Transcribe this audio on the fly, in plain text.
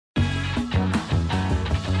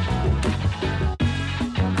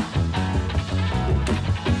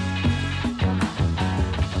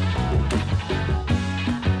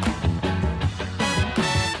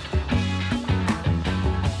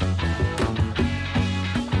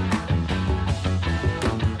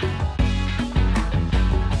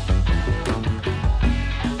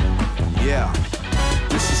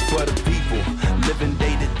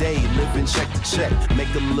check,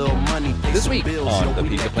 make a little money, pay This some week bills. on Yo, the we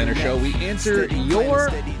Pete the neck Planner and Show, neck. we answer Steady your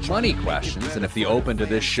planning, steady money dreaming, questions. making And if the better open to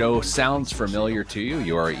this show sounds familiar to you,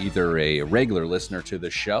 you are either a regular listener to the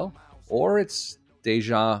show or it's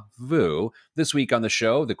deja vu. This week on the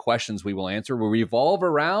show, the questions we will answer will revolve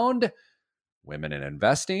around women in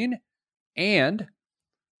investing and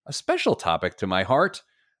a special topic to my heart.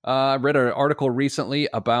 I read an article recently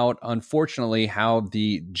about, unfortunately, how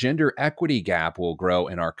the gender equity gap will grow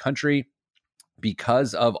in our country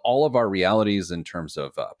because of all of our realities in terms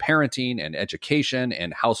of parenting and education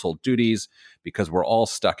and household duties, because we're all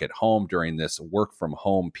stuck at home during this work from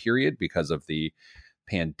home period because of the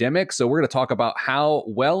pandemic. So we're going to talk about how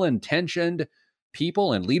well-intentioned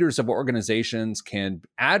people and leaders of organizations can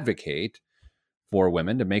advocate for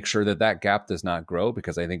women to make sure that that gap does not grow,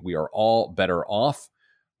 because I think we are all better off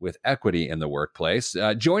with equity in the workplace.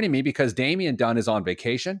 Joining me, because Damian Dunn is on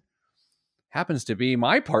vacation, happens to be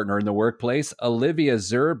my partner in the workplace, Olivia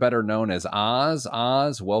Zur, better known as Oz.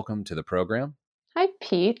 Oz, welcome to the program. Hi,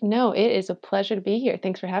 Pete. No, it is a pleasure to be here.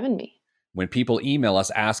 Thanks for having me. When people email us,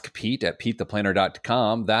 ask Pete at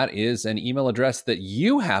PeteThePlanner.com. That is an email address that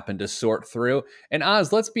you happen to sort through. And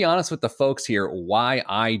Oz, let's be honest with the folks here, why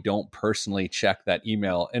I don't personally check that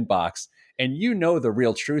email inbox. And you know the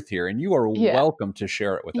real truth here, and you are welcome to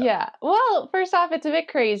share it with us. Yeah. Well, first off, it's a bit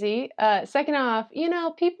crazy. Second off,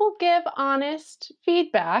 people give honest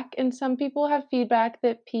feedback, and some people have feedback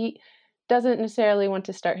that Pete doesn't necessarily want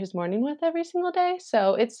to start his morning with every single day.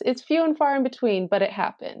 So it's few and far in between, but it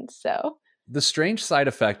happens. So the strange side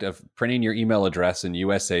effect of printing your email address in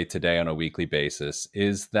USA Today on a weekly basis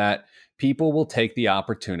is that people will take the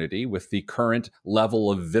opportunity, with the current level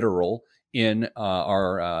of vitriol in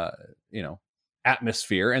our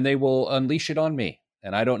atmosphere, and they will unleash it on me.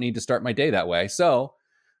 And I don't need to start my day that way. So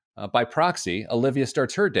by proxy, Olivia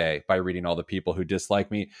starts her day by reading all the people who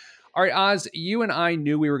dislike me. All right, Oz, you and I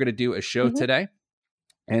knew we were going to do a show today.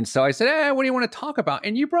 And so I said, what do you want to talk about?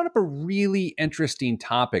 And you brought up a really interesting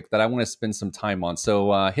topic that I want to spend some time on.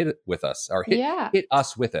 So hit it with us, or hit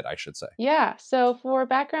us with it, I should say. Yeah. So for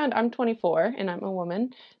background, I'm 24 and I'm a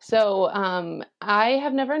woman. So I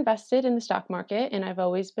have never invested in the stock market, and I've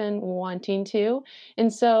always been wanting to.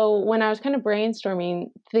 And so when I was kind of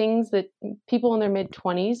brainstorming things that people in their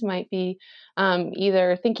mid-20s might be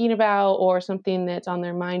either thinking about or something that's on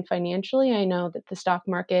their mind financially, I know that the stock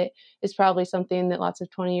market is probably something that lots of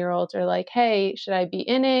 20-year-olds are like, hey, should I be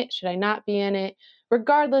in it? Should I not be in it?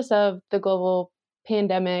 Regardless of the global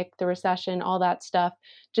pandemic, the recession, all that stuff,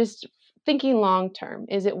 just thinking long term,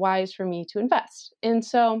 is it wise for me to invest? And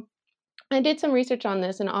so I did some research on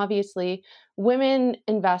this, and obviously women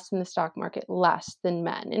invest in the stock market less than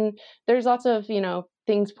men. And there's lots of,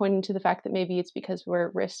 things pointing to the fact that maybe it's because we're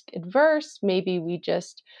risk adverse. Maybe we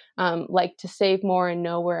just like to save more and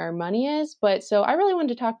know where our money is. But so I really wanted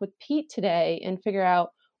to talk with Pete today and figure out,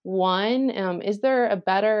 one, is there a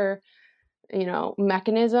better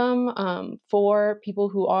mechanism for people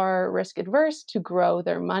who are risk adverse to grow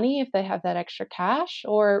their money if they have that extra cash?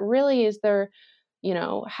 Or really, is there,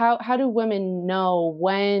 how do women know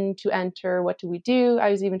when to enter? What do we do?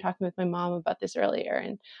 I was even talking with my mom about this earlier,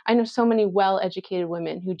 and I know so many well-educated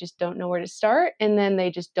women who just don't know where to start, and then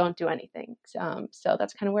they just don't do anything. So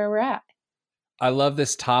that's kind of where we're at. I love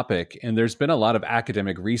this topic, and there's been a lot of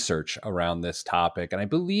academic research around this topic. And I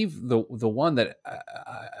believe the one that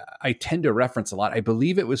I tend to reference a lot, I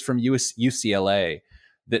believe it was from UCLA,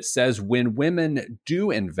 that says when women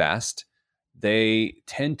do invest, they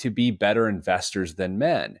tend to be better investors than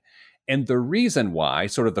men. And the reason why,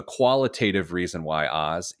 sort of the qualitative reason why,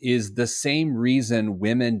 Oz, is the same reason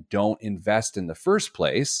women don't invest in the first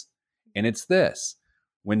place. And it's this.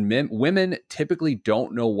 When women typically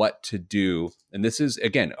don't know what to do, and this is,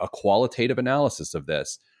 again, a qualitative analysis of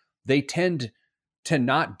this, they tend to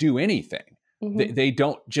not do anything. Mm-hmm. They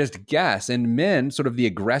don't just guess. And men, sort of the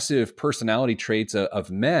aggressive personality traits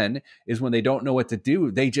of men is when they don't know what to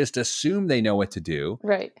do, they just assume they know what to do.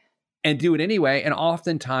 Right. And do it anyway, and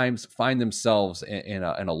oftentimes find themselves in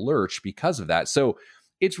a lurch because of that. So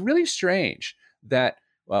it's really strange that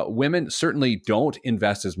women certainly don't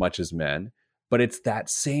invest as much as men, but it's that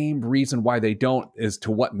same reason why they don't as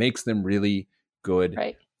to what makes them really good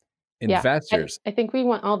investors. Yeah, I think we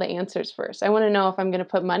want all the answers first. I want to know if I'm going to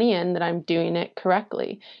put money in that I'm doing it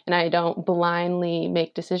correctly, and I don't blindly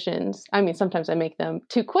make decisions. I mean, sometimes I make them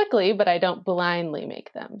too quickly, but I don't blindly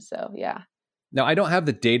make them. So, yeah. Now, I don't have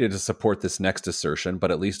the data to support this next assertion, but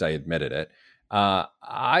at least I admitted it.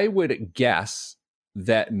 I would guess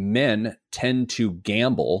that men tend to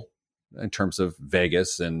gamble in terms of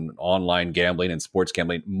Vegas and online gambling and sports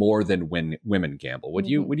gambling more than when women gamble. Would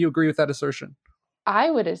you agree with that assertion?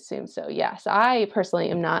 I would assume so, yes. I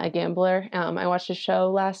personally am not a gambler. I watched a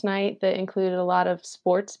show last night that included a lot of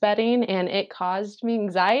sports betting, and it caused me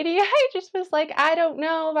anxiety. I just was like, I don't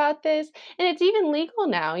know about this. And it's even legal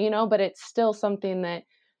now, but it's still something that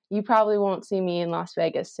you probably won't see me in Las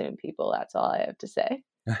Vegas soon, people. That's all I have to say.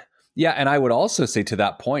 Yeah. And I would also say to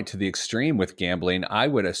that point, to the extreme with gambling, I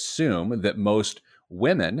would assume that most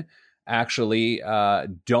women actually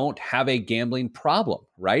don't have a gambling problem,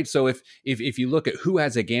 right? So if you look at who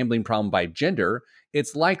has a gambling problem by gender,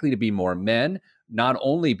 it's likely to be more men, not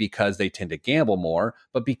only because they tend to gamble more,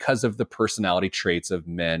 but because of the personality traits of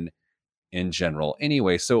men in general.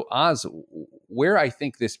 Anyway, so Oz, where I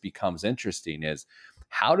think this becomes interesting is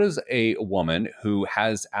how does a woman who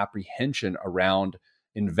has apprehension around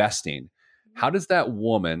investing, how does that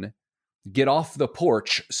woman get off the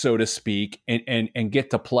porch, so to speak, and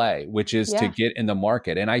get to play, which is to get in the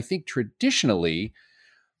market? And I think traditionally,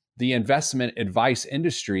 the investment advice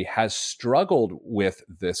industry has struggled with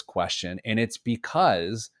this question, and it's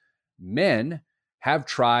because men have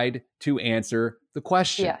tried to answer the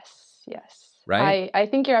question. Yes. Right? I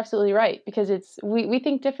think you're absolutely right, because we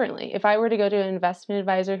think differently. If I were to go to an investment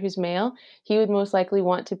advisor who's male, he would most likely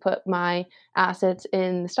want to put my assets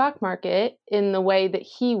in the stock market in the way that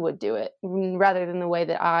he would do it, rather than the way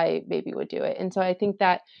that I maybe would do it. And so I think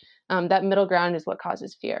that that middle ground is what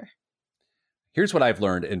causes fear. Here's what I've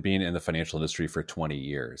learned in being in the financial industry for 20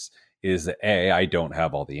 years is that A, I don't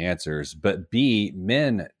have all the answers, but B,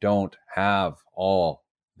 men don't have all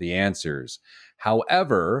the answers.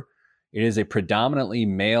 However, it is a predominantly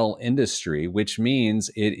male industry, which means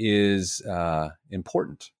it is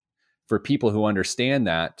important for people who understand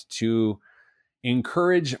that to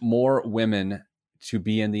encourage more women to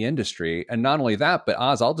be in the industry. And not only that, but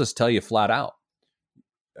Oz, I'll just tell you flat out,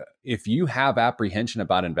 if you have apprehension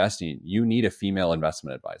about investing, you need a female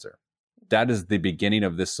investment advisor. That is the beginning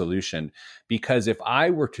of this solution. Because if I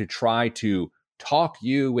were to try to talk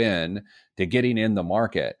you in to getting in the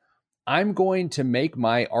market, I'm going to make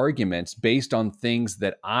my arguments based on things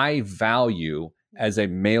that I value as a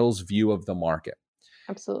male's view of the market.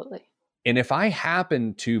 Absolutely. And if I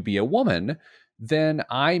happen to be a woman, then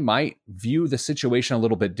I might view the situation a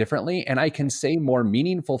little bit differently, and I can say more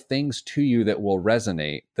meaningful things to you that will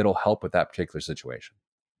resonate, that'll help with that particular situation.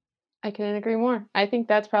 I couldn't agree more. I think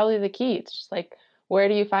that's probably the key. It's just like, where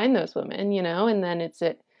do you find those women, and then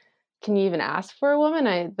can you even ask for a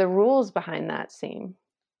woman? The rules behind that seem,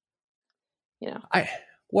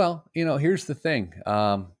 here's the thing.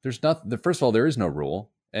 There's nothing, first of all, there is no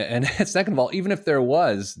rule. And second of all, even if there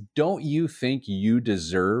was, don't you think you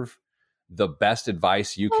deserve the best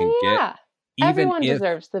advice you can get? Everyone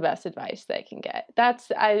deserves the best advice they can get.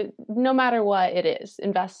 No matter what it is,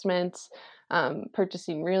 investments,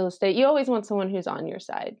 purchasing real estate, you always want someone who's on your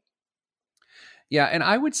side. Yeah, and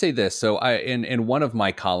I would say this. So in one of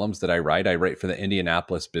my columns that I write for the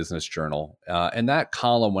Indianapolis Business Journal. And that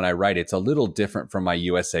column, when I write, it's a little different from my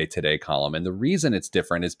USA Today column. And the reason it's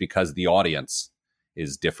different is because the audience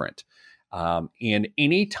is different. And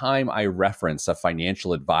anytime I reference a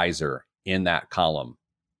financial advisor in that column,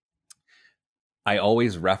 I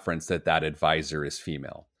always reference that advisor is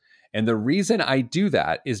female. And the reason I do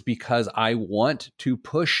that is because I want to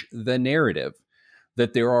push the narrative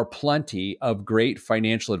that there are plenty of great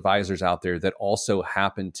financial advisors out there that also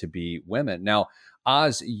happen to be women. Now,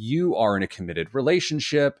 Oz, you are in a committed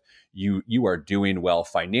relationship. You are doing well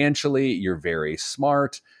financially. You're very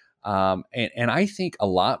smart. And I think a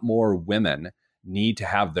lot more women need to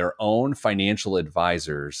have their own financial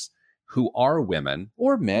advisors who are women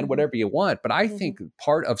or men, whatever you want. But I think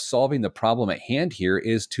part of solving the problem at hand here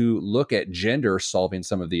is to look at gender solving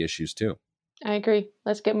some of the issues too. I agree.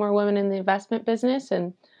 Let's get more women in the investment business,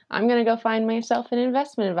 and I'm going to go find myself an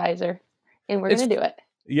investment advisor, and we're going to do it.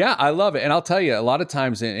 Yeah, I love it. And I'll tell you, a lot of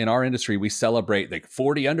times in our industry, we celebrate like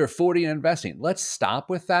 40 under 40 in investing. Let's stop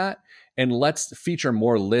with that. And let's feature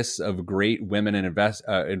more lists of great women and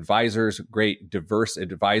advisors, great diverse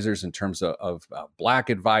advisors in terms of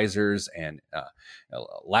Black advisors and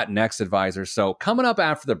Latinx advisors. So coming up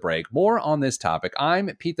after the break, more on this topic.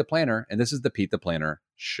 I'm Pete the Planner, and this is the Pete the Planner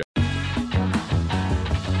Show.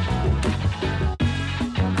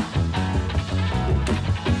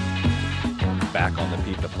 Back on the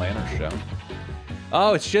Pete the Planner Show.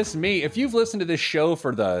 Oh, it's just me. If you've listened to this show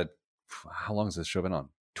for how long has this show been on?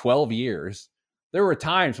 12 years. There were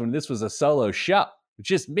times when this was a solo show. It's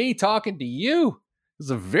just me talking to you. It was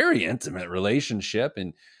a very intimate relationship.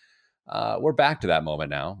 And we're back to that moment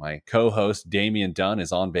now. My co-host, Damian Dunn,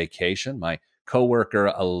 is on vacation. My co-worker,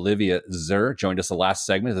 Olivia Zur, joined us the last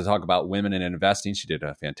segment to talk about women in investing. She did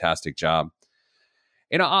a fantastic job.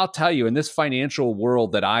 And I'll tell you, in this financial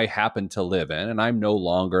world that I happen to live in, and I'm no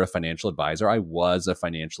longer a financial advisor, I was a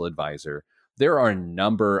financial advisor. There are a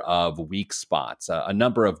number of weak spots, a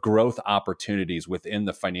number of growth opportunities within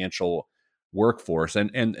the financial workforce.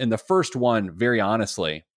 And the first one, very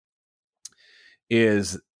honestly,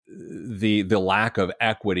 is the lack of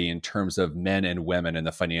equity in terms of men and women in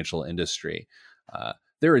the financial industry.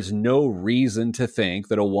 There is no reason to think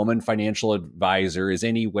that a woman financial advisor is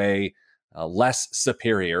any way less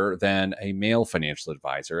superior than a male financial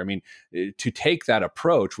advisor. I mean, to take that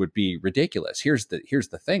approach would be ridiculous. Here's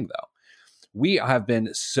the thing, though. We have been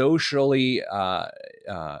socialized,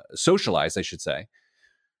 I should say,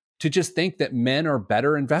 to just think that men are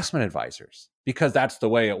better investment advisors because that's the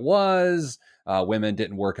way it was. Women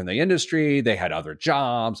didn't work in the industry. They had other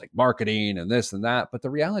jobs like marketing and this and that. But the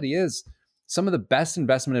reality is, some of the best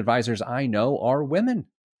investment advisors I know are women.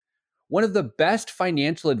 One of the best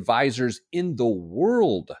financial advisors in the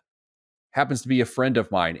world happens to be a friend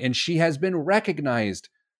of mine, and she has been recognized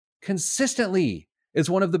consistently as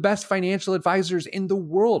one of the best financial advisors in the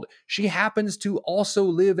world. She happens to also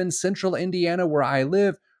live in central Indiana, where I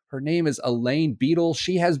live. Her name is Elaine Beadle.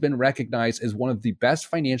 She has been recognized as one of the best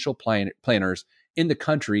financial planners in the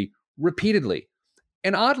country repeatedly.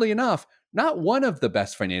 And oddly enough, not one of the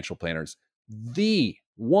best financial planners, the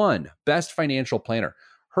one best financial planner.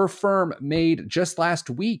 Her firm made just last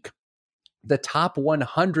week the top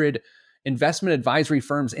 100 investment advisory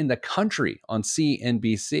firms in the country on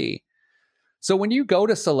CNBC. So when you go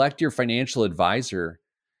to select your financial advisor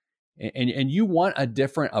and you want a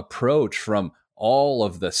different approach from all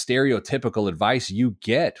of the stereotypical advice you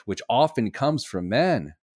get, which often comes from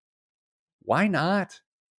men, why not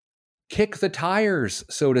kick the tires,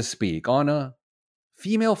 so to speak, on a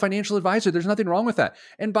female financial advisor? There's nothing wrong with that.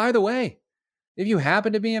 And by the way, if you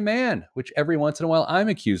happen to be a man, which every once in a while I'm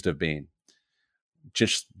accused of being,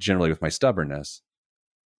 just generally with my stubbornness,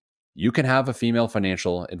 you can have a female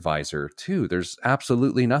financial advisor too. There's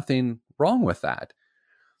absolutely nothing wrong with that.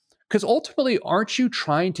 Because ultimately, aren't you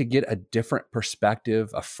trying to get a different perspective,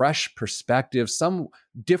 a fresh perspective, some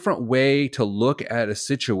different way to look at a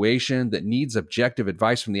situation that needs objective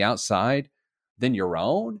advice from the outside than your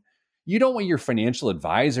own? You don't want your financial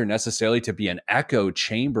advisor necessarily to be an echo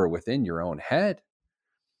chamber within your own head.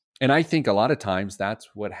 And I think a lot of times that's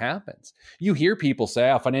what happens. You hear people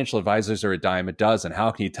say, financial advisors are a dime a dozen. How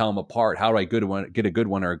can you tell them apart? How do I get a good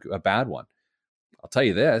one or a bad one? I'll tell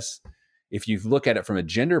you this. If you look at it from a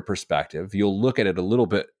gender perspective, you'll look at it a little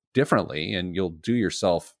bit differently and you'll do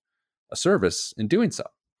yourself a service in doing so.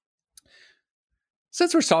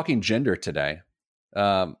 Since we're talking gender today,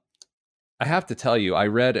 I have to tell you, I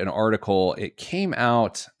read an article. It came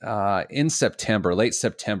out in September, late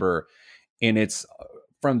September, and it's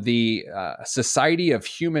from the Society of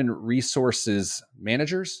Human Resources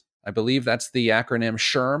Managers. I believe that's the acronym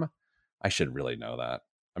SHRM. I should really know that.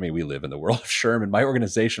 I mean, we live in the world of SHRM, and my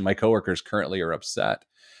organization, my coworkers currently are upset.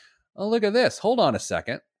 Oh, look at this. Hold on a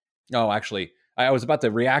second. Oh, actually, I was about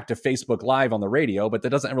to react to Facebook Live on the radio, but that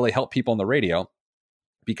doesn't really help people on the radio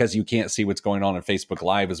because you can't see what's going on Facebook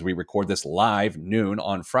Live as we record this live noon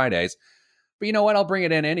on Fridays. But you know what? I'll bring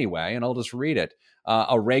it in anyway, and I'll just read it.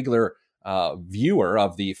 A regular viewer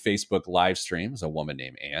of the Facebook live streams, a woman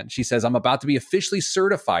named Ann, she says, I'm about to be officially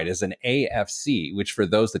certified as an AFC, which for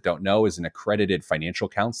those that don't know is an accredited financial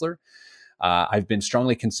counselor. I've been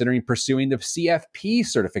strongly considering pursuing the CFP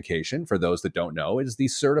certification. For those that don't know, is the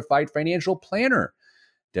Certified Financial Planner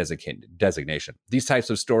designation. These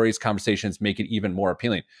types of stories, conversations make it even more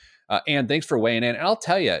appealing. Ann, thanks for weighing in. And I'll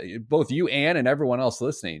tell you, both you, Ann, and everyone else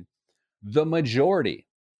listening, the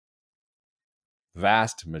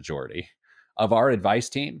vast majority of our advice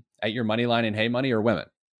team at Your Moneyline and Hey Money are women.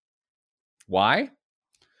 Why?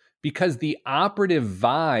 Because the operative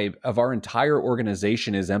vibe of our entire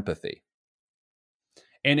organization is empathy.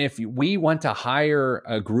 And if we want to hire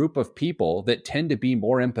a group of people that tend to be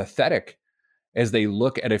more empathetic as they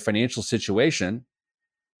look at a financial situation,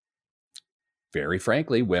 very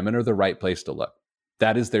frankly, women are the right place to look.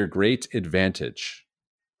 That is their great advantage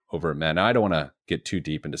over men. Now, I don't want to get too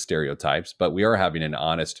deep into stereotypes, but we are having an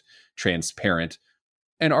honest, transparent,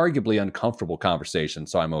 and arguably uncomfortable conversation,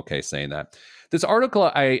 so I'm okay saying that. This article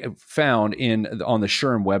I found on the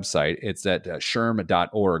SHRM website, it's at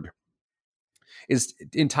shrm.org, is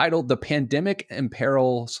entitled "The Pandemic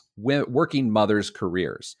Imperils Working Mothers'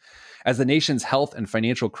 Careers." As the nation's health and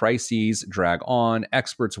financial crises drag on,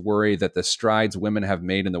 experts worry that the strides women have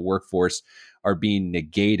made in the workforce are being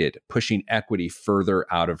negated, pushing equity further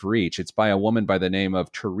out of reach. It's by a woman by the name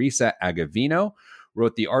of Teresa Agavino,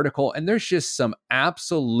 wrote the article, and there's just some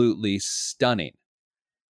absolutely stunning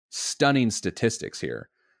stunning statistics here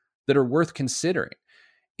that are worth considering.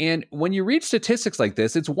 And when you read statistics like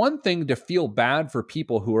this, it's one thing to feel bad for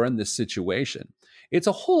people who are in this situation. It's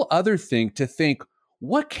a whole other thing to think,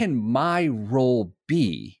 what can my role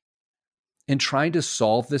be in trying to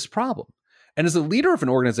solve this problem? And as a leader of an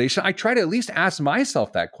organization, I try to at least ask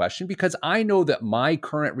myself that question, because I know that my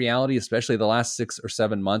current reality, especially the last 6 or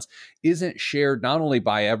 7 months, isn't shared not only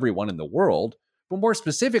by everyone in the world, but more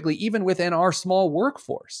specifically, even within our small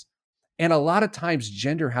workforce. And a lot of times,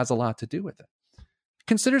 gender has a lot to do with it.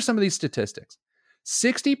 Consider some of these statistics.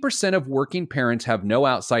 60% of working parents have no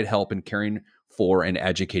outside help in caring for and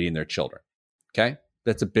educating their children. Okay?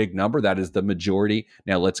 That's a big number. That is the majority.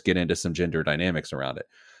 Now let's get into some gender dynamics around it.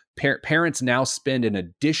 Parents now spend an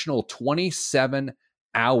additional 27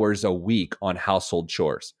 hours a week on household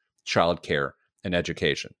chores, childcare, and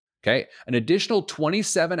education. Okay? An additional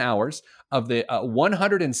 27 hours of the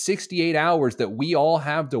 168 hours that we all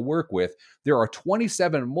have to work with, there are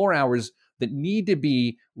 27 more hours that need to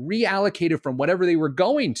be reallocated from whatever they were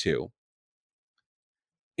going to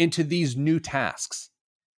into these new tasks.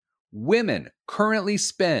 Women currently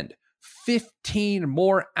spend 15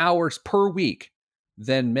 more hours per week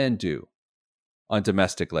than men do on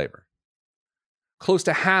domestic labor. Close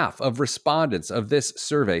to half of respondents of this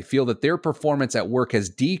survey feel that their performance at work has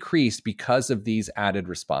decreased because of these added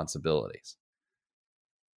responsibilities.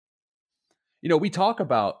 You know, we talk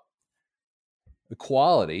about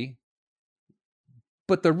equality,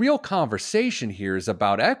 but the real conversation here is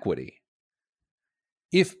about equity.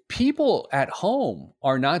 If people at home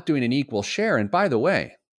are not doing an equal share, and by the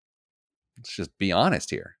way, let's just be honest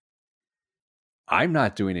here, I'm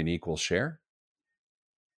not doing an equal share.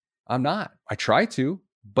 I'm not. I try to,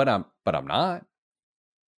 but I'm not.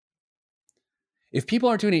 If people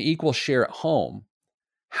aren't doing an equal share at home,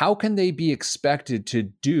 how can they be expected to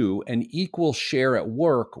do an equal share at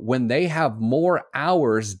work when they have more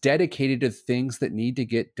hours dedicated to things that need to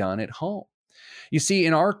get done at home? You see,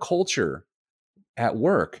 in our culture at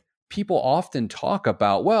work, people often talk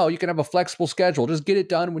about, well, you can have a flexible schedule, just get it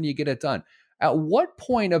done when you get it done. At what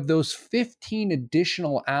point of those 15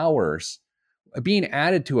 additional hours being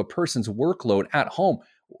added to a person's workload at home,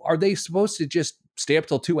 are they supposed to just stay up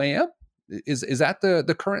till 2 a.m.? Is that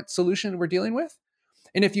the current solution we're dealing with?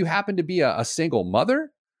 And if you happen to be a single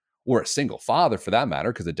mother or a single father for that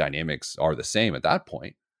matter, because the dynamics are the same at that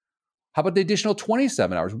point, how about the additional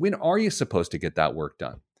 27 hours? When are you supposed to get that work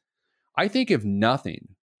done? I think if nothing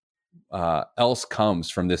else comes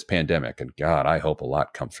from this pandemic, and God, I hope a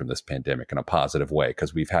lot comes from this pandemic in a positive way,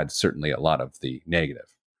 because we've had certainly a lot of the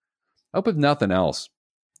negative. I hope if nothing else,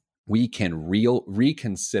 we can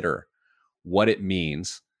reconsider what it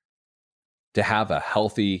means to have a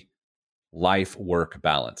healthy life-work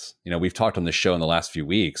balance. You know, we've talked on this show in the last few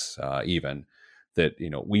weeks, even that, you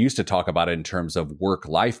know, we used to talk about it in terms of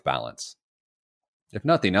work-life balance. If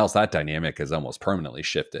nothing else, that dynamic has almost permanently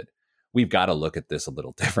shifted. We've got to look at this a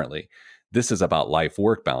little differently. This is about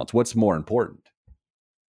life-work balance. What's more important?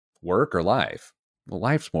 Work or life? Well,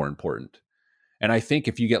 life's more important. And I think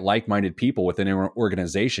if you get like-minded people within an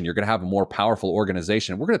organization, you're going to have a more powerful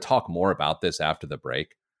organization. We're going to talk more about this after the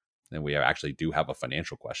break. And we actually do have a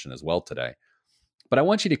financial question as well today. But I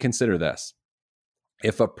want you to consider this.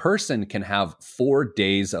 If a person can have 4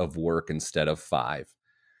 days of work instead of 5,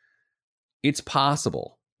 it's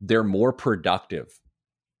possible they're more productive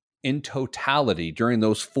in totality during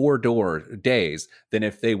those 4 days than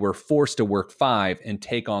if they were forced to work 5 and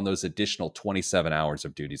take on those additional 27 hours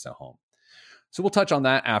of duties at home. So we'll touch on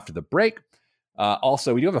that after the break.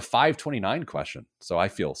 Also, we do have a 529 question, so I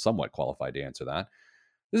feel somewhat qualified to answer that.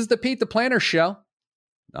 This is the Pete the Planner Show.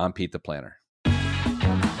 I'm Pete the Planner.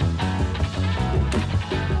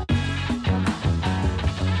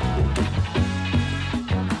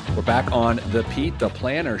 We're back on the Pete the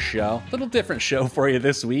Planner Show. A little different show for you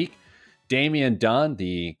this week. Damian Dunn,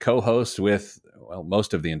 the co-host with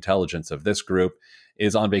most of the intelligence of this group,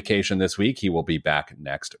 is on vacation this week. He will be back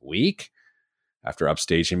next week after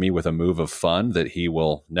upstaging me with a move of fun that he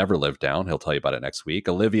will never live down. He'll tell you about it next week.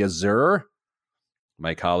 Olivia Zur,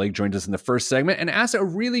 my colleague, joined us in the first segment and asked a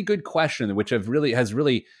really good question, which has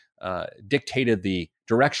really dictated the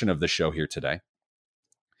direction of the show here today.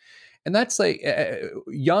 And that's like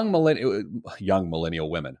young millennial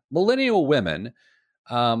women. Millennial women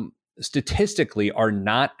statistically are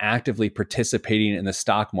not actively participating in the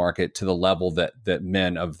stock market to the level that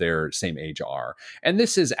men of their same age are. And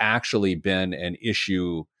this has actually been an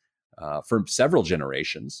issue for several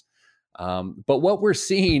generations. But what we're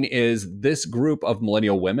seeing is this group of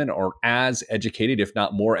millennial women are as educated, if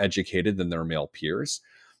not more educated, than their male peers.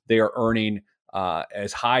 They are earning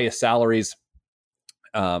as high as salaries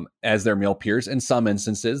as their male peers. In some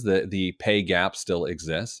instances, the pay gap still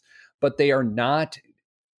exists, but they are not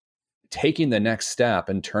taking the next step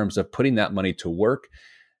in terms of putting that money to work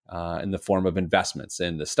in the form of investments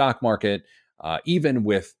in the stock market, even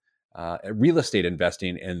with real estate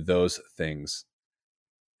investing in those things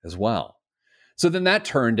as well. So then that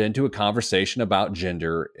turned into a conversation about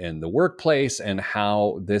gender in the workplace and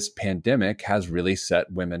how this pandemic has really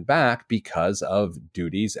set women back because of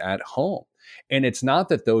duties at home. And it's not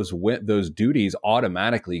that those duties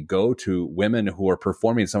automatically go to women who are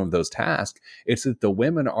performing some of those tasks. It's that the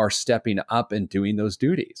women are stepping up and doing those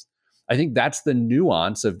duties. I think that's the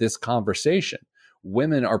nuance of this conversation.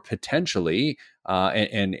 Women are potentially,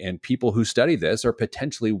 and people who study this are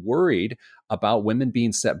potentially worried about women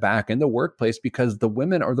being set back in the workplace because the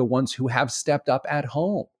women are the ones who have stepped up at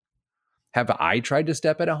home. Have I tried to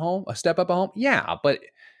step up at home? Yeah, but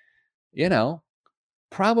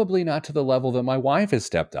probably not to the level that my wife has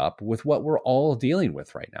stepped up with what we're all dealing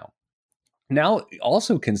with right now. Now,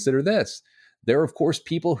 also consider this. There are, of course,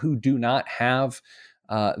 people who do not have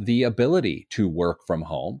the ability to work from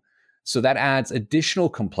home. So that adds additional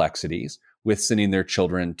complexities with sending their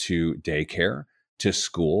children to daycare, to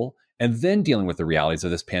school, and then dealing with the realities of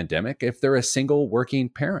this pandemic if they're a single working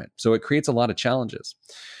parent. So it creates a lot of challenges.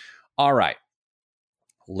 All right.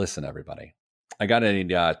 Listen, everybody. I got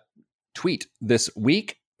a tweet this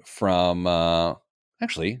week from,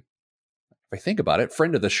 actually, if I think about it,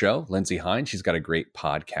 friend of the show, Lindsay Hine. She's got a great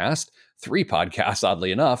podcast, 3 podcasts,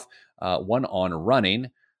 oddly enough, one on running,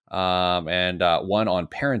 and one on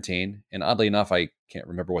parenting. And oddly enough, I can't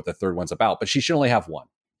remember what the third one's about, but she should only have one.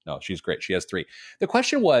 No, she's great. She has 3. The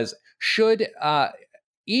question was, should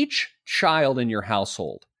each child in your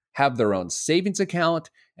household have their own savings account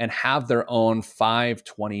and have their own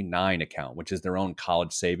 529 account, which is their own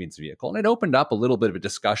college savings vehicle? And it opened up a little bit of a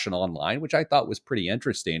discussion online, which I thought was pretty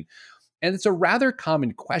interesting. And it's a rather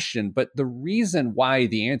common question, but the reason why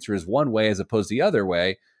the answer is one way as opposed to the other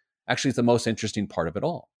way actually is the most interesting part of it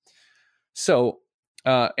all. So,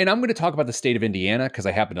 and I'm going to talk about the state of Indiana because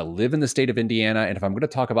I happen to live in the state of Indiana. And if I'm going to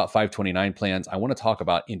talk about 529 plans, I want to talk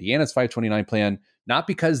about Indiana's 529 plan, not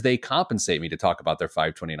because they compensate me to talk about their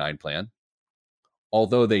 529 plan,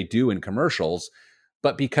 although they do in commercials,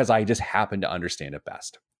 but because I just happen to understand it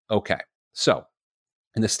best. Okay, so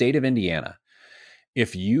in the state of Indiana,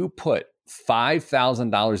 if you put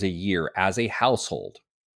 $5,000 a year as a household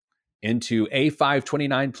into a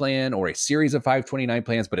 529 plan or a series of 529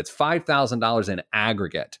 plans, but it's $5,000 in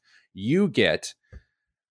aggregate, you get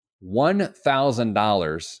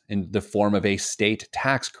 $1,000 in the form of a state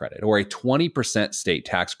tax credit or a 20% state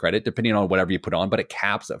tax credit, depending on whatever you put on, but it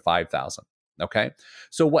caps at $5,000. Okay.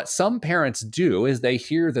 So what some parents do is they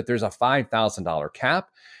hear that there's a $5,000 cap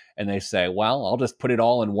and they say, well, I'll just put it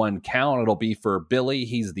all in one count. It'll be for Billy.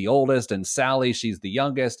 He's the oldest, and Sally, she's the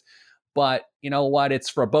youngest. But you know what? It's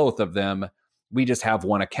for both of them. We just have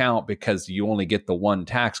one account because you only get the one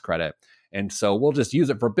tax credit. And so we'll just use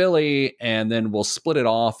it for Billy, and then we'll split it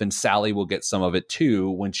off, and Sally will get some of it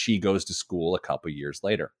too when she goes to school a couple years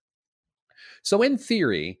later. So in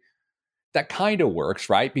theory, that kind of works,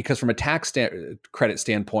 right? Because from a tax credit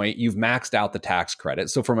standpoint, you've maxed out the tax credit.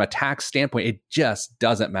 So from a tax standpoint, it just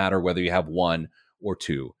doesn't matter whether you have one or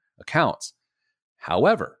two accounts.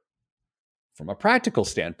 However, from a practical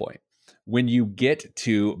standpoint, when you get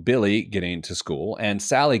to Billy getting to school and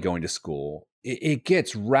Sally going to school, it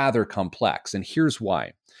gets rather complex. And here's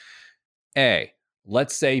why.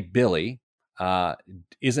 Let's say Billy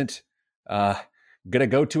isn't going to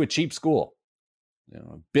go to a cheap school.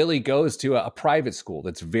 Billy goes to a private school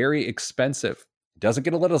that's very expensive, doesn't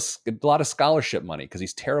get a lot of scholarship money because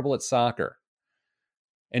he's terrible at soccer.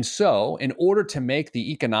 And so in order to make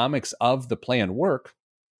the economics of the plan work,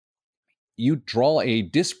 you draw a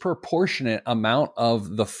disproportionate amount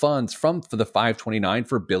of the funds for the 529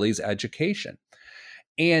 for Billy's education.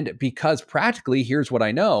 And because practically, here's what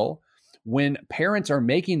I know, when parents are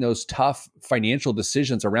making those tough financial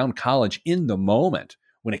decisions around college in the moment,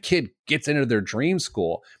 when a kid gets into their dream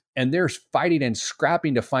school and they're fighting and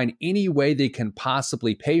scrapping to find any way they can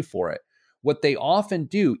possibly pay for it, what they often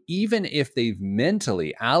do, even if they've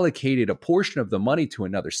mentally allocated a portion of the money to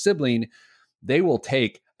another sibling, they will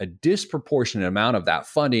take a disproportionate amount of that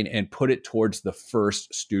funding and put it towards the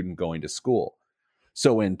first student going to school.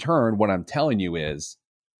 So in turn, what I'm telling you is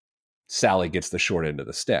Sally gets the short end of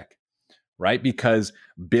the stick, right? Because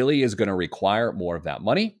Billy is going to require more of that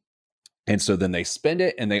money. And so then they spend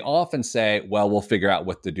it, and they often say, well, we'll figure out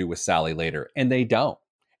what to do with Sally later. And they don't.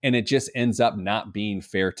 And it just ends up not being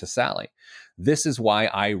fair to Sally. This is why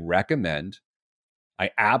I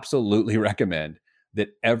absolutely recommend that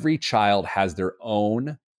every child has their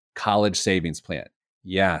own college savings plan.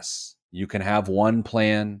 Yes, you can have one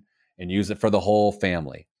plan and use it for the whole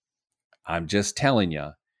family. I'm just telling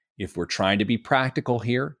you, if we're trying to be practical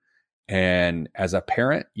here, and as a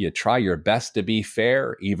parent, you try your best to be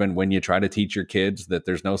fair, even when you try to teach your kids that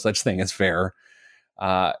there's no such thing as fair,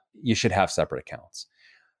 you should have separate accounts.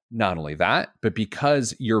 Not only that, but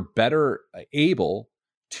because you're better able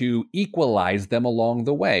to equalize them along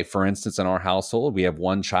the way. For instance, in our household, we have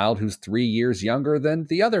one child who's 3 years younger than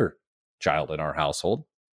the other child in our household.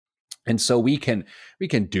 And so we can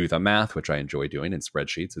do the math, which I enjoy doing in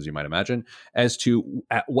spreadsheets, as you might imagine, as to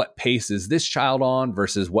at what pace is this child on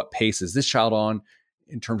versus what pace is this child on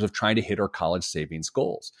in terms of trying to hit our college savings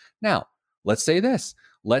goals. Now, let's say this.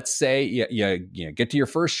 Let's say you get to your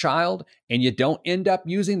first child and you don't end up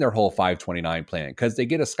using their whole 529 plan because they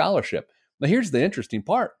get a scholarship. Now, here's the interesting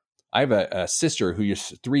part. I have a sister who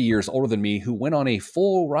is 3 years older than me who went on a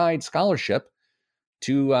full ride scholarship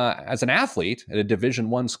to as an athlete at a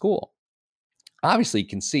Division I school. Obviously, you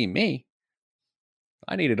can see me.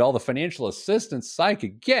 I needed all the financial assistance I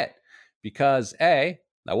could get because A,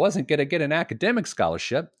 I wasn't going to get an academic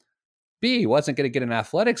scholarship. B, wasn't going to get an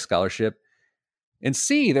athletic scholarship. And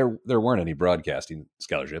C, there weren't any broadcasting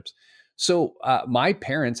scholarships. So my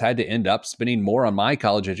parents had to end up spending more on my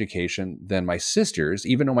college education than my sister's,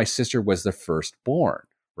 even though my sister was the firstborn,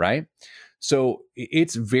 right? So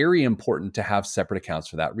it's very important to have separate accounts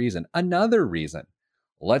for that reason. Another reason,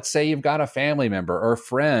 let's say you've got a family member or a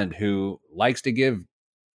friend who likes to give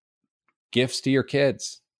gifts to your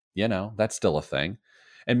kids. You know, that's still a thing.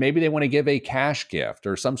 And maybe they want to give a cash gift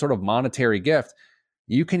or some sort of monetary gift.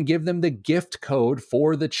 You can give them the gift code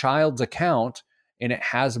for the child's account and it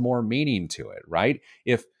has more meaning to it, right?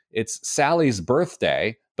 If it's Sally's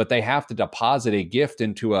birthday, but they have to deposit a gift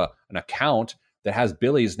into an account that has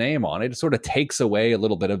Billy's name on it, it sort of takes away a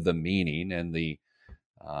little bit of the meaning and the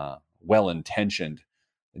well-intentioned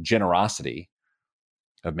generosity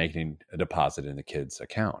of making a deposit in the kid's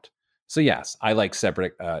account. So yes, I like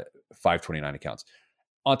separate 529 accounts.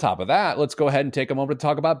 On top of that, let's go ahead and take a moment to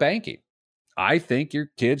talk about banking. I think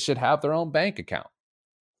your kids should have their own bank account.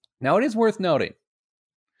 Now, it is worth noting,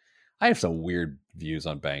 I have some weird views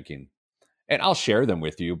on banking, and I'll share them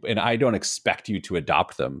with you, and I don't expect you to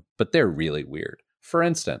adopt them, but they're really weird. For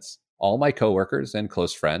instance, all my coworkers and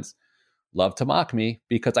close friends love to mock me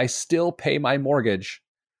because I still pay my mortgage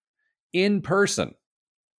in person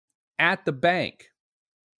at the bank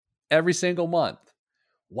every single month.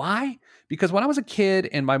 Why? Because when I was a kid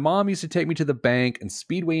and my mom used to take me to the bank in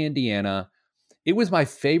Speedway, Indiana, it was my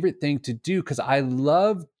favorite thing to do because I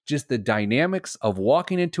loved just the dynamics of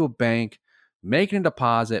walking into a bank, making a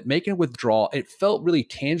deposit, making a withdrawal. It felt really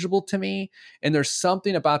tangible to me. And there's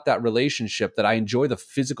something about that relationship that I enjoy the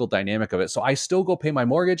physical dynamic of it. So I still go pay my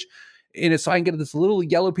mortgage. And so I can get this little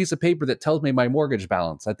yellow piece of paper that tells me my mortgage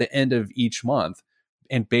balance at the end of each month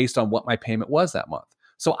and based on what my payment was that month.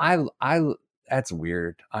 So I that's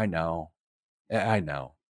weird. I know.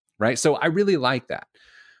 Right? So I really like that.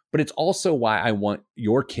 But it's also why I want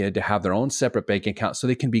your kid to have their own separate bank account so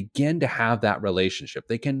they can begin to have that relationship.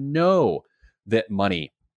 They can know that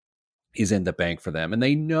money is in the bank for them. And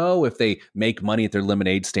they know if they make money at their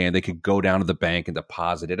lemonade stand, they could go down to the bank and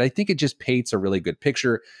deposit it. I think it just paints a really good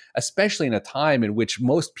picture, especially in a time in which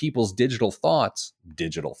most people's digital thoughts,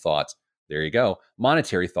 there you go,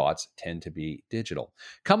 monetary thoughts tend to be digital.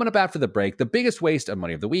 Coming up after the break, the biggest waste of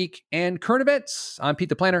money of the week and current events. I'm Pete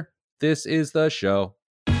the Planner. This is the show.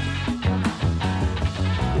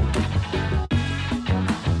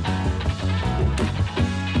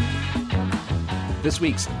 This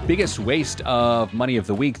week's biggest waste of money of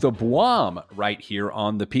the week, the BWOM, right here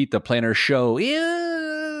on the Pete the Planner show,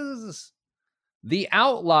 is the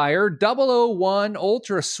Outlier 001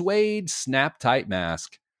 Ultra Suede Snap Tight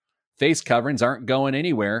Mask. Face coverings aren't going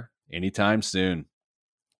anywhere anytime soon,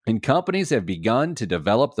 and companies have begun to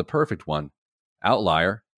develop the perfect one.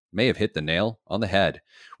 Outlier may have hit the nail on the head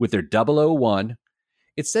with their 001.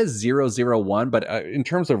 It says 001, but in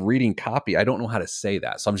terms of reading copy, I don't know how to say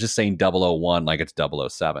that. So I'm just saying 001 like it's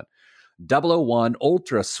 007. 001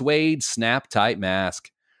 Ultra Suede Snap Tight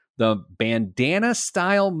Mask. The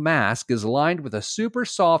bandana-style mask is lined with a super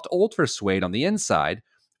soft ultra suede on the inside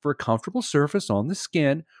for a comfortable surface on the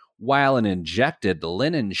skin, while an injected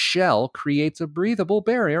linen shell creates a breathable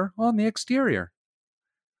barrier on the exterior.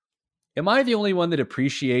 Am I the only one that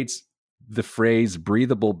appreciates the phrase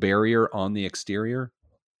breathable barrier on the exterior?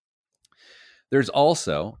 There's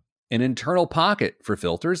also an internal pocket for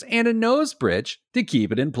filters and a nose bridge to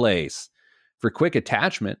keep it in place. For quick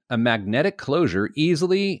attachment, a magnetic closure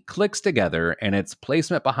easily clicks together, and its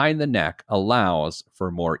placement behind the neck allows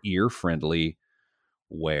for more ear-friendly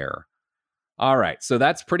wear. All right, so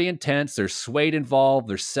that's pretty intense. There's suede involved.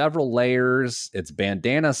 There's several layers. It's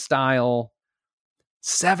bandana style.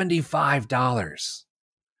 $75.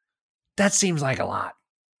 That seems like a lot.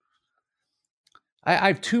 I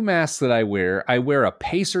have two masks that I wear. I wear a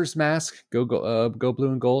Pacers mask, go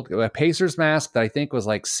blue and gold. A Pacers mask that I think was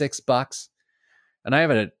like $6. And I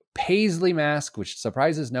have a Paisley mask, which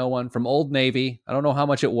surprises no one, from Old Navy. I don't know how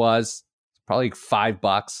much it was. It's probably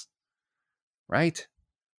 $5, right?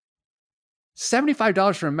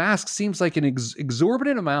 $75 for a mask seems like an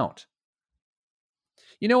exorbitant amount.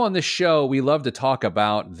 You know, on this show, we love to talk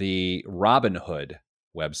about the Robinhood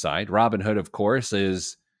website. Robinhood, of course,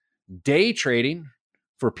 is day trading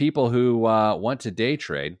for people who want to day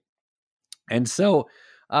trade. And so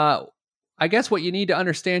I guess what you need to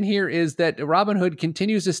understand here is that Robinhood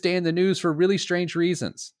continues to stay in the news for really strange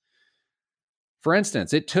reasons. For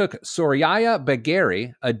instance, it took Soraya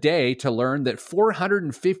Bagheri a day to learn that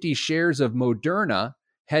 450 shares of Moderna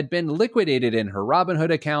had been liquidated in her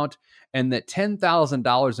Robinhood account and that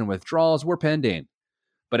 $10,000 in withdrawals were pending.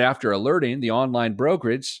 But after alerting the online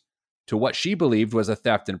brokerage to what she believed was a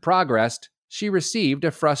theft in progress, she received a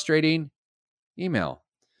frustrating email.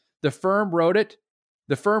 The firm wrote it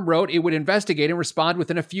would investigate and respond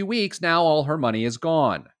within a few weeks. Now all her money is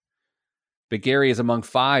gone. Bagheri is among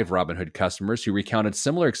 5 Robinhood customers who recounted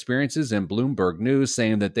similar experiences in Bloomberg News,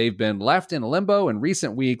 saying that they've been left in limbo in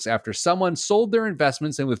recent weeks after someone sold their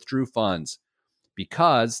investments and withdrew funds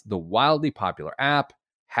because the wildly popular app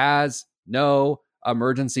has no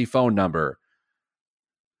emergency phone number.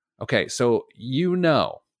 Okay, so you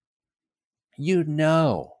know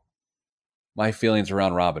my feelings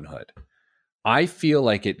around Robinhood. I feel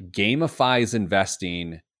like it gamifies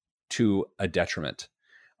investing to a detriment.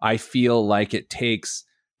 I feel like it takes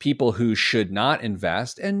people who should not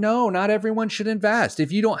invest, and no, not everyone should invest.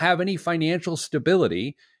 If you don't have any financial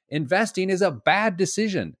stability, investing is a bad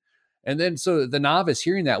decision. And then so the novice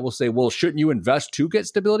hearing that will say, well, shouldn't you invest to get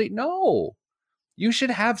stability? No, you should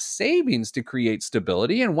have savings to create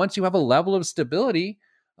stability. And once you have a level of stability,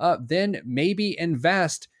 then maybe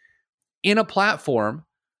invest in a platform.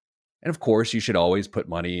 And of course, you should always put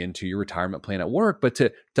money into your retirement plan at work. But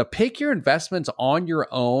to pick your investments on your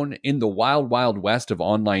own in the wild, wild west of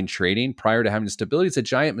online trading prior to having stability is a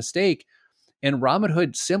giant mistake. And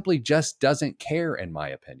Robinhood simply just doesn't care, in my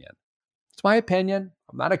opinion. It's my opinion.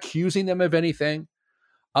 I'm not accusing them of anything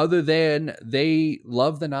other than they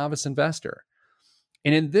love the novice investor.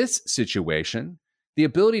 And in this situation, the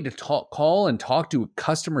ability to call and talk to a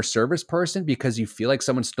customer service person because you feel like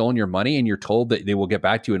someone's stolen your money and you're told that they will get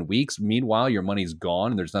back to you in weeks. Meanwhile, your money's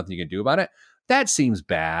gone and there's nothing you can do about it. That seems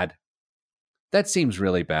bad. That seems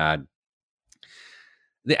really bad.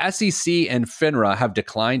 The SEC and FINRA have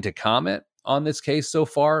declined to comment on this case so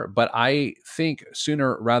far, but I think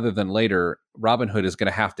sooner rather than later, Robinhood is going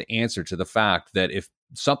to have to answer to the fact that if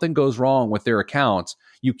something goes wrong with their accounts,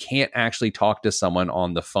 you can't actually talk to someone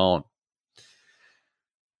on the phone.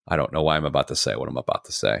 I don't know why I'm about to say what I'm about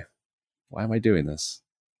to say. Why am I doing this?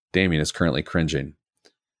 Damien is currently cringing.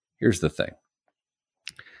 Here's the thing.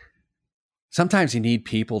 Sometimes you need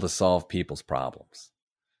people to solve people's problems.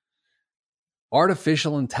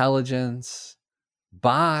 Artificial intelligence,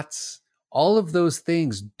 bots, all of those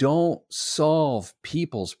things don't solve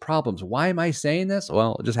people's problems. Why am I saying this?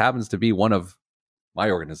 Well, it just happens to be one of my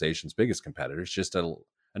organization's biggest competitors just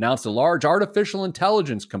announced a large artificial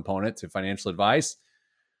intelligence component to financial advice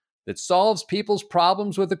that solves people's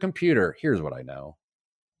problems with a computer. Here's what I know.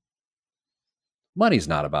 Money's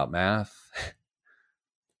not about math.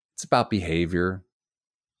 It's about behavior.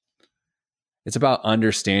 It's about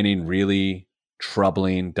understanding really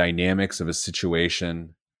troubling dynamics of a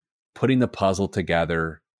situation, putting the puzzle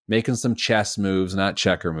together, making some chess moves, not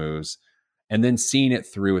checker moves, and then seeing it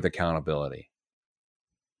through with accountability.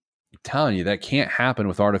 I'm telling you, that can't happen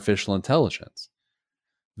with artificial intelligence.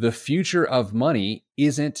 The future of money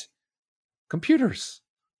isn't computers.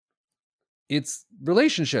 It's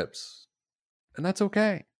relationships. And that's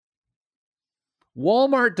okay.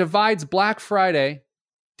 Walmart divides Black Friday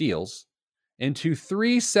deals into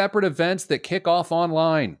 3 separate events that kick off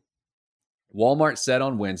online. Walmart said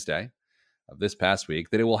on Wednesday of this past week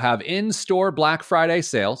that it will have in-store Black Friday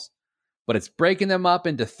sales, but it's breaking them up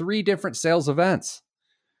into 3 different sales events.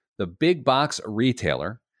 The big box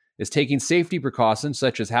retailer is taking safety precautions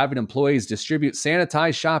such as having employees distribute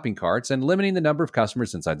sanitized shopping carts and limiting the number of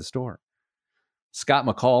customers inside the store. Scott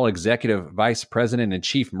McCall, Executive Vice President and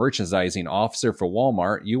Chief Merchandising Officer for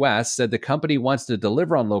Walmart US, said the company wants to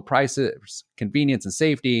deliver on low prices, convenience, and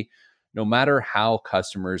safety, no matter how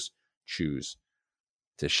customers choose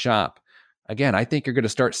to shop. Again, I think you're going to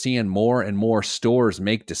start seeing more and more stores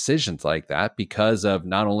make decisions like that because of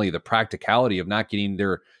not only the practicality of not getting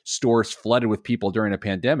their stores flooded with people during a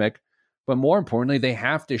pandemic, but more importantly, they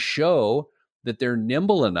have to show that they're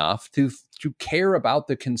nimble enough to care about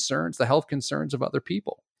the concerns, the health concerns of other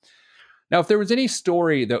people. Now, if there was any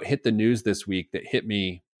story that hit the news this week that hit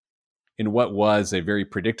me in what was a very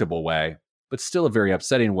predictable way, but still a very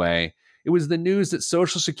upsetting way, it was the news that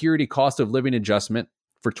Social Security cost of living adjustment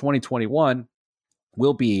for 2021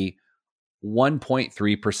 will be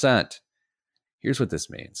 1.3%. Here's what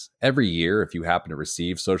this means. Every year, if you happen to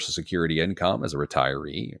receive Social Security income as a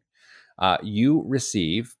retiree, you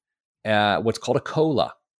receive what's called a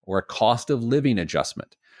COLA, or a cost of living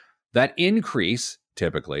adjustment. That increase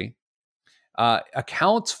typically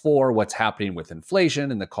accounts for what's happening with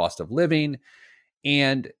inflation and the cost of living.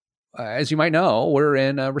 And as you might know, we're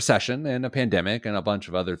in a recession and a pandemic and a bunch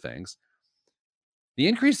of other things. The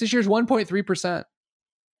increase this year is 1.3%.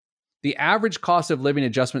 The average cost of living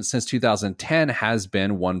adjustment since 2010 has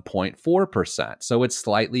been 1.4%. So it's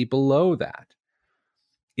slightly below that.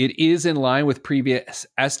 It is in line with previous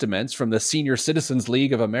estimates from the Senior Citizens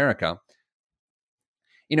League of America.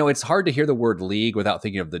 You know, it's hard to hear the word league without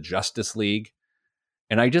thinking of the Justice League.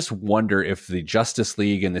 And I just wonder if the Justice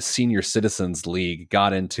League and the Senior Citizens League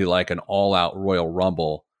got into like an all-out Royal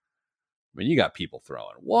Rumble. I mean, you got people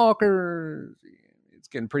throwing walkers. It's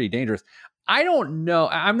getting pretty dangerous. I don't know.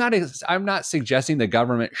 I'm not suggesting the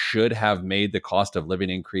government should have made the cost of living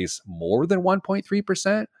increase more than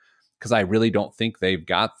 1.3%. Because I really don't think they've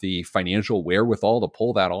got the financial wherewithal to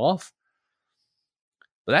pull that off.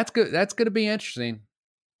 But that's good. That's going to be interesting.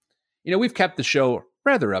 You know, we've kept the show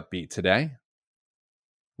rather upbeat today,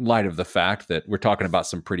 in light of the fact that we're talking about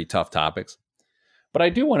some pretty tough topics. But I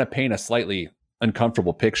do want to paint a slightly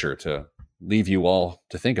uncomfortable picture to leave you all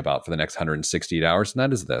to think about for the next 168 hours, and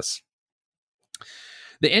that is this.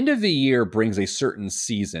 The end of the year brings a certain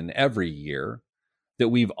season every year that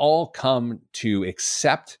we've all come to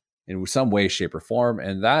accept in some way, shape, or form,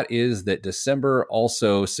 and that is that December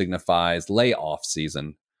also signifies layoff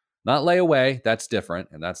season. Not layaway, that's different,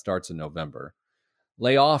 and that starts in November.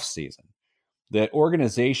 Layoff season. That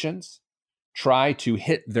organizations try to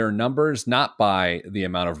hit their numbers not by the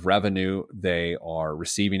amount of revenue they are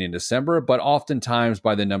receiving in December, but oftentimes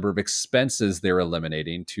by the number of expenses they're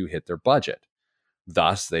eliminating to hit their budget.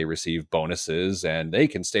 Thus, they receive bonuses and they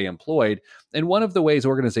can stay employed. And one of the ways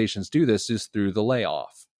organizations do this is through the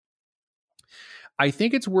layoff. I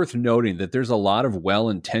think it's worth noting that there's a lot of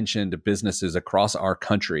well-intentioned businesses across our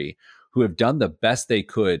country who have done the best they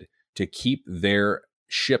could to keep their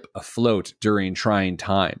ship afloat during trying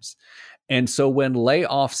times. And so when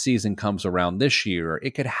layoff season comes around this year,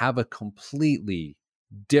 it could have a completely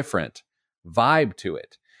different vibe to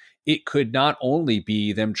it. It could not only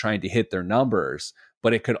be them trying to hit their numbers,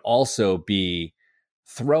 but it could also be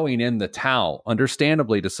throwing in the towel,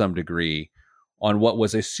 understandably to some degree, on what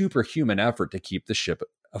was a superhuman effort to keep the ship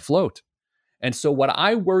afloat. And so what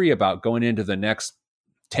I worry about going into the next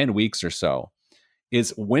 10 weeks or so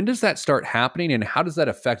is when does that start happening and how does that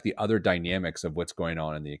affect the other dynamics of what's going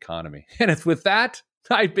on in the economy? And it's with that,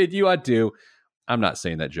 I bid you adieu. I'm not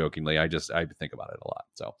saying that jokingly. I think about it a lot.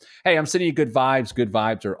 So, hey, I'm sending you good vibes. Good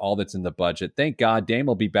vibes are all that's in the budget. Thank God. Dame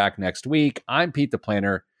will be back next week. I'm Pete the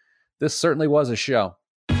Planner. This certainly was a show.